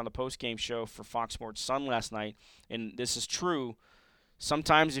Anderchuk on the post-game show for Fox Sports Sun last night, and this is true.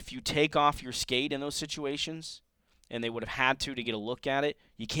 Sometimes if you take off your skate in those situations, and they would have had to get a look at it,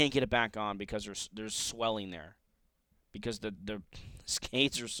 you can't get it back on because there's swelling there. Because the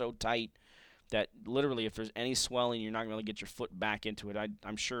skates are so tight that literally if there's any swelling, you're not going to get your foot back into it.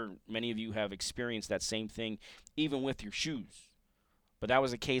 I'm sure many of you have experienced that same thing, even with your shoes. But that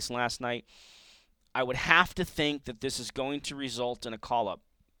was the case last night. I would have to think that this is going to result in a call-up.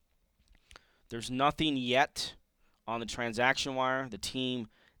 There's nothing yet on the transaction wire. The team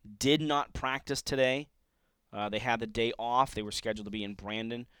did not practice today. They had the day off. They were scheduled to be in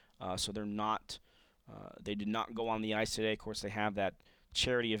Brandon, so they're not. They did not go on the ice today. Of course, they have that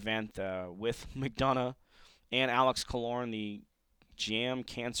charity event with McDonough and Alex Killorn, the GM,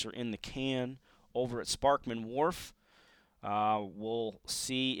 Cancer in the Can, over at Sparkman Wharf. We'll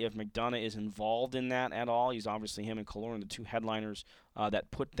see if McDonough is involved in that at all. He's obviously, him and Killorn, the two headliners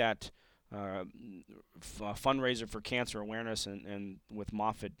that put that fundraiser for cancer awareness and with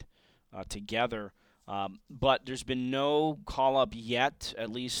Moffitt together. But there's been no call-up yet,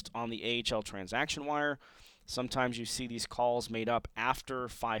 at least on the AHL transaction wire. Sometimes you see these calls made up after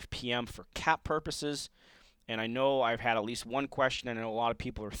 5 p.m. for cap purposes. And I know I've had at least one question, and I know a lot of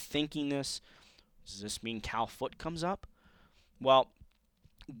people are thinking this. Does this mean Cal Foote comes up? Well,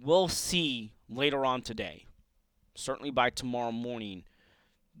 we'll see later on today, certainly by tomorrow morning.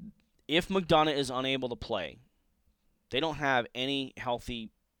 If McDonough is unable to play, they don't have any healthy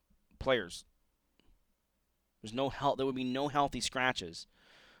players. There would be no healthy scratches.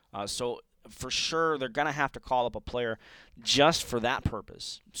 So for sure, they're going to have to call up a player just for that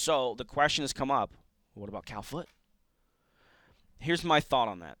purpose. So the question has come up, what about Cal Foote? Here's my thought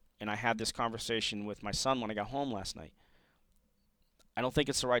on that, and I had this conversation with my son when I got home last night. I don't think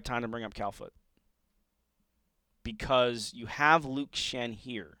it's the right time to bring up Cal Foote because you have Luke Schenn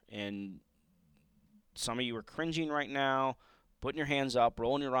here, and some of you are cringing right now, putting your hands up,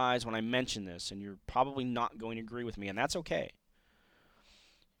 rolling your eyes when I mention this, and you're probably not going to agree with me, and that's okay.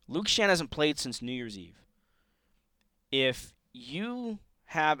 Luke Schenn hasn't played since New Year's Eve. If you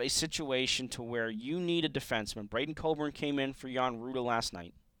have a situation to where you need a defenseman, Braden Coburn came in for Jan Rutta last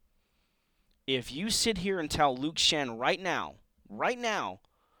night. If you sit here and tell Luke Schenn right now,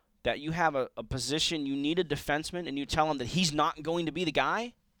 that you have a position, you need a defenseman, and you tell him that he's not going to be the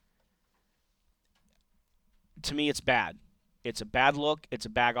guy, to me it's bad. It's a bad look. It's a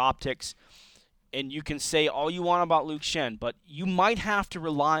bad optics. And you can say all you want about Luke Schenn, but you might have to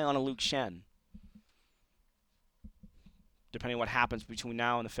rely on a Luke Schenn, depending on what happens between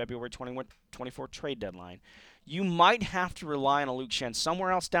now and the February 24 trade deadline. You might have to rely on a Luke Schenn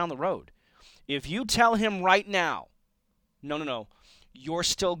somewhere else down the road. If you tell him right now, no, you're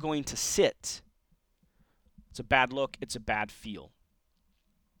still going to sit, it's a bad look, it's a bad feel.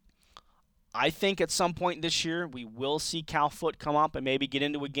 I think at some point this year we will see Cal Foote come up and maybe get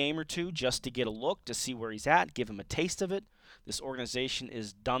into a game or two just to get a look, to see where he's at, give him a taste of it. This organization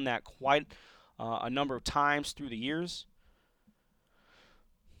has done that quite a number of times through the years.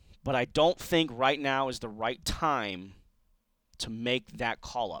 But I don't think right now is the right time to make that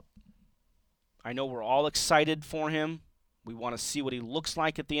call-up. I know we're all excited for him. We want to see what he looks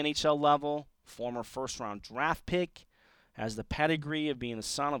like at the NHL level. Former first-round draft pick. Has the pedigree of being the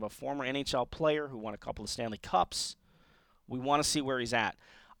son of a former NHL player who won a couple of Stanley Cups. We want to see where he's at.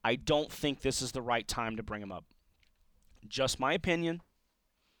 I don't think this is the right time to bring him up. Just my opinion.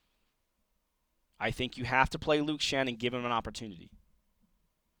 I think you have to play Luke Schenn and give him an opportunity.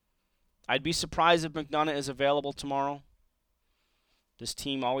 I'd be surprised if McDonough is available tomorrow. This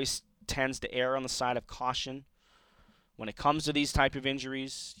team always tends to err on the side of caution. When it comes to these type of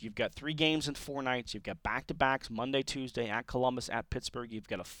injuries, you've got 3 games in 4 nights. You've got back-to-backs Monday, Tuesday, at Columbus, at Pittsburgh. You've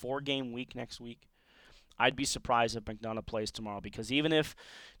got a 4-game week next week. I'd be surprised if McDonough plays tomorrow because even if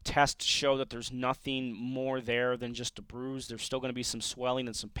tests show that there's nothing more there than just a bruise, there's still going to be some swelling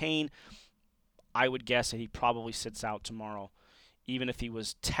and some pain. I would guess that he probably sits out tomorrow, even if he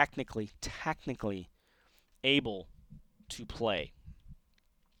was technically able to play.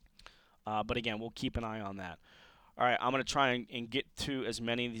 But again, we'll keep an eye on that. All right, I'm going to try and get to as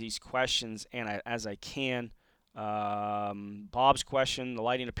many of these questions as I can. Bob's question, the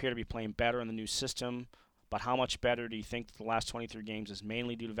Lightning appear to be playing better in the new system, but how much better do you think the last 23 games is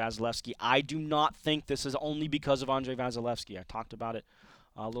mainly due to Vasilevsky? I do not think this is only because of Andrei Vasilevsky. I talked about it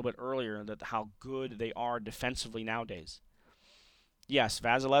a little bit earlier, that how good they are defensively nowadays. Yes,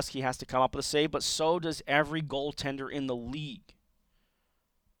 Vasilevsky has to come up with a save, but so does every goaltender in the league.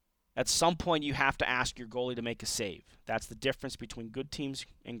 At some point, you have to ask your goalie to make a save. That's the difference between good teams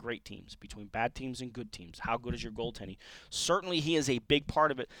and great teams, between bad teams and good teams. How good is your goaltending? Certainly, he is a big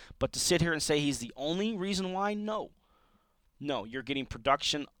part of it, but to sit here and say he's the only reason why, no. No, you're getting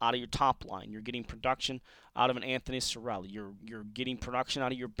production out of your top line. You're getting production out of an Anthony Cirelli. You're getting production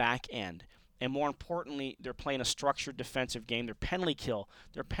out of your back end. And more importantly, they're playing a structured defensive game. Their penalty kill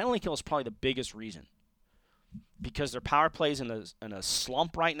is probably the biggest reason. Because their power play is in a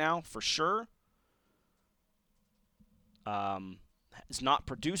slump right now, for sure. It's not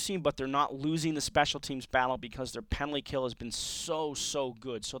producing, but they're not losing the special teams battle because their penalty kill has been so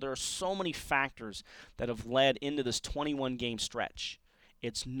good. So there are so many factors that have led into this 21-game stretch.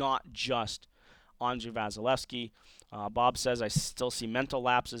 It's not just Andrei Vasilevsky. Bob says, I still see mental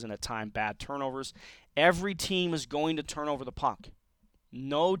lapses and at times bad turnovers. Every team is going to turn over the puck.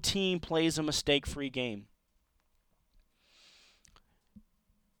 No team plays a mistake-free game.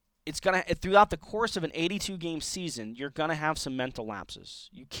 it's going to, throughout the course of an 82-game season, you're going to have some mental lapses.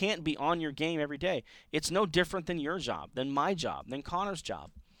 You can't be on your game every day. It's no different than your job, than my job, than Connor's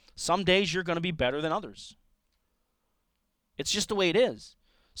job. Some days you're going to be better than others. It's just the way it is.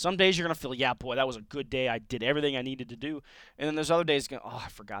 Some days you're going to feel, yeah, boy, that was a good day. I did everything I needed to do. And then there's other days going, oh, I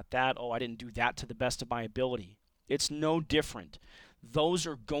forgot that. Oh, I didn't do that to the best of my ability. It's no different. Those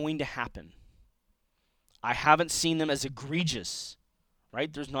are going to happen. I haven't seen them as egregious,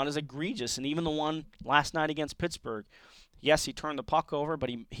 right? There's not as egregious. And even the one last night against Pittsburgh, yes, he turned the puck over, but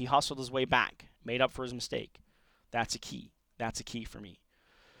he hustled his way back, made up for his mistake. That's a key. That's a key for me.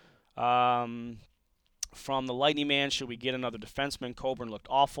 From the Lightning Man, should we get another defenseman? Coburn looked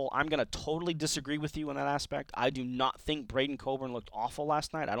awful. I'm going to totally disagree with you in that aspect. I do not think Braden Coburn looked awful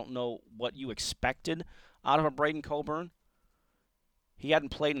last night. I don't know what you expected out of a Braden Coburn. He hadn't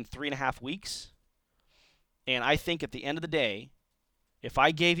played in 3.5 weeks. And I think at the end of the day, if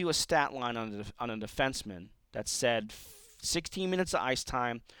I gave you a stat line on a defenseman that said 16 minutes of ice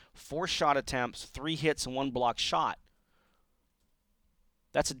time, 4 shot attempts, 3 hits, and 1 blocked shot,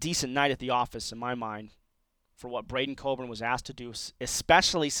 that's a decent night at the office in my mind for what Braden Coburn was asked to do,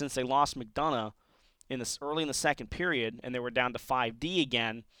 especially since they lost McDonough early in the second period and they were down to 5D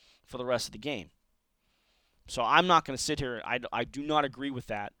again for the rest of the game. So I'm not going to sit here. I do not agree with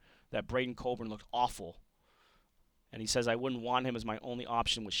that Braden Coburn looked awful. And he says, I wouldn't want him as my only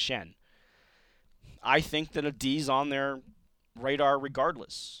option with Schenn. I think that a D's on their radar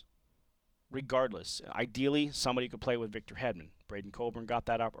regardless. Ideally, somebody could play with Victor Hedman. Braden Coburn got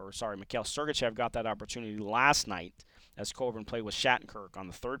that Mikhail Sergachev got that opportunity last night as Coburn played with Shattenkirk on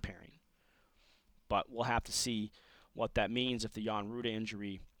the third pairing. But we'll have to see what that means if the Jan Ruda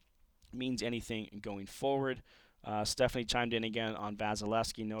injury means anything going forward. Stephanie chimed in again on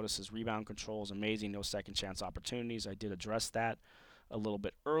Vasilevsky. Notices rebound control is amazing. No second chance opportunities. I did address that a little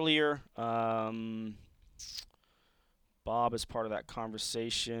bit earlier. Bob, as part of that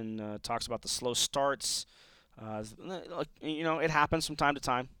conversation, talks about the slow starts. It happens from time to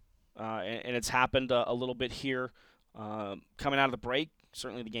time, and it's happened a little bit here coming out of the break.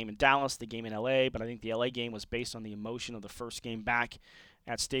 Certainly the game in Dallas, the game in L.A., but I think the L.A. game was based on the emotion of the first game back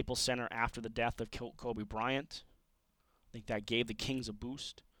at Staples Center after the death of Kobe Bryant. I think that gave the Kings a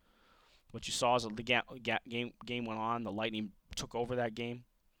boost. What you saw as the game went on, the Lightning took over that game.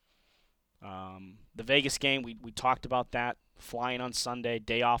 The Vegas game, we talked about that. Flying on Sunday,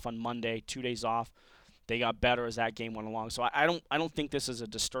 day off on Monday, 2 days off. They got better as that game went along. So I don't think this is a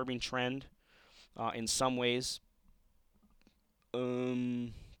disturbing trend in some ways.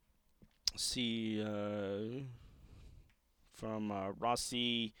 Let's see. From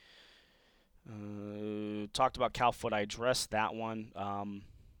Rossi, talked about Cal Foote. I addressed that one.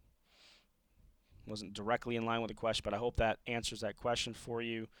 Wasn't directly in line with the question, but I hope that answers that question for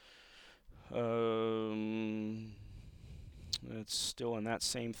you. It's still in that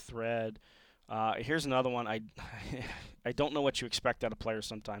same thread. Here's another one. I don't know what you expect out of players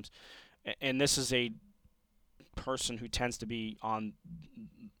sometimes. And this is a person who tends to be on,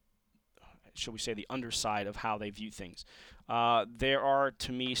 shall we say, the underside of how they view things. There are,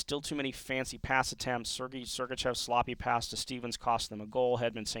 to me, still too many fancy pass attempts. Sergachev's sloppy pass to Stevens cost them a goal.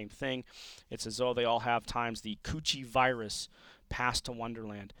 Hedman, same thing. It's as though they all have times the Coochie virus pass to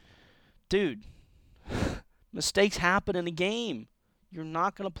Wonderland. Dude, mistakes happen in a game. You're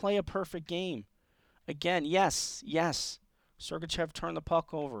not going to play a perfect game. Again, yes, Sergachev turned the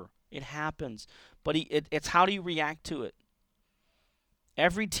puck over. It happens. But it's how do you react to it?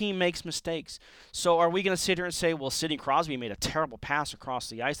 Every team makes mistakes. So are we going to sit here and say, well, Sidney Crosby made a terrible pass across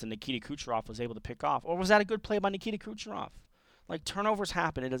the ice that Nikita Kucherov was able to pick off? Or was that a good play by Nikita Kucherov? Like, turnovers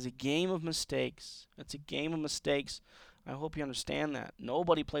happen. It is a game of mistakes. It's a game of mistakes. I hope you understand that.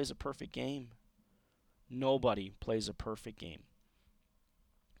 Nobody plays a perfect game. Nobody plays a perfect game.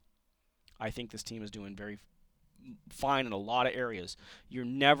 I think this team is doing very fine in a lot of areas. You're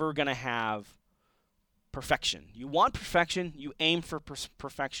never going to have perfection. You want perfection, you aim for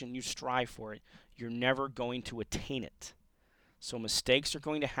perfection, you strive for it. You're never going to attain it. So mistakes are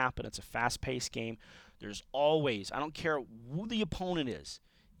going to happen. It's a fast-paced game. There's always, I don't care who the opponent is,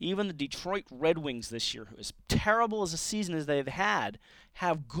 even the Detroit Red Wings this year, as terrible as a season as they've had,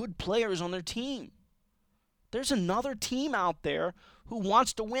 have good players on their team. There's another team out there who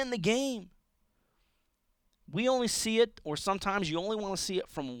wants to win the game. We only see it, or sometimes you only want to see it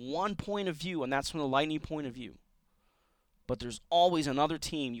from one point of view, and that's from the Lightning point of view. But there's always another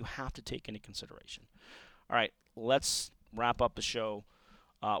team you have to take into consideration. All right, let's wrap up the show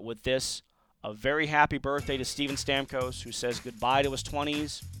with this. A very happy birthday to Steven Stamkos, who says goodbye to his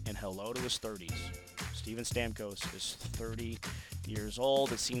 20s and hello to his 30s. Steven Stamkos is 30 years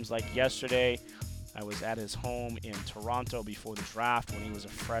old. It seems like yesterday I was at his home in Toronto before the draft when he was a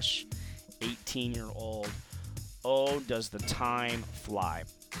fresh 18-year-old. Oh, does the time fly.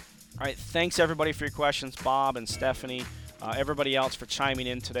 All right, thanks everybody for your questions, Bob and Stephanie, everybody else for chiming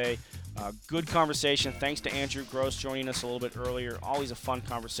in today. Good conversation. Thanks to Andrew Gross joining us a little bit earlier. Always a fun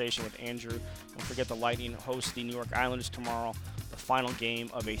conversation with Andrew. Don't forget the Lightning host the New York Islanders tomorrow, the final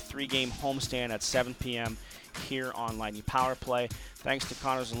game of a 3-game homestand at 7 p.m. here on Lightning Power Play. Thanks to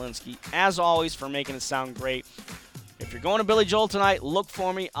Connor Zielinski, as always, for making it sound great. If you're going to Billy Joel tonight, look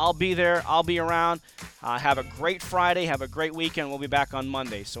for me. I'll be there. I'll be around. Have a great Friday. Have a great weekend. We'll be back on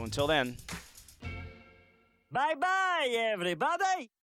Monday. So until then. Bye-bye, everybody.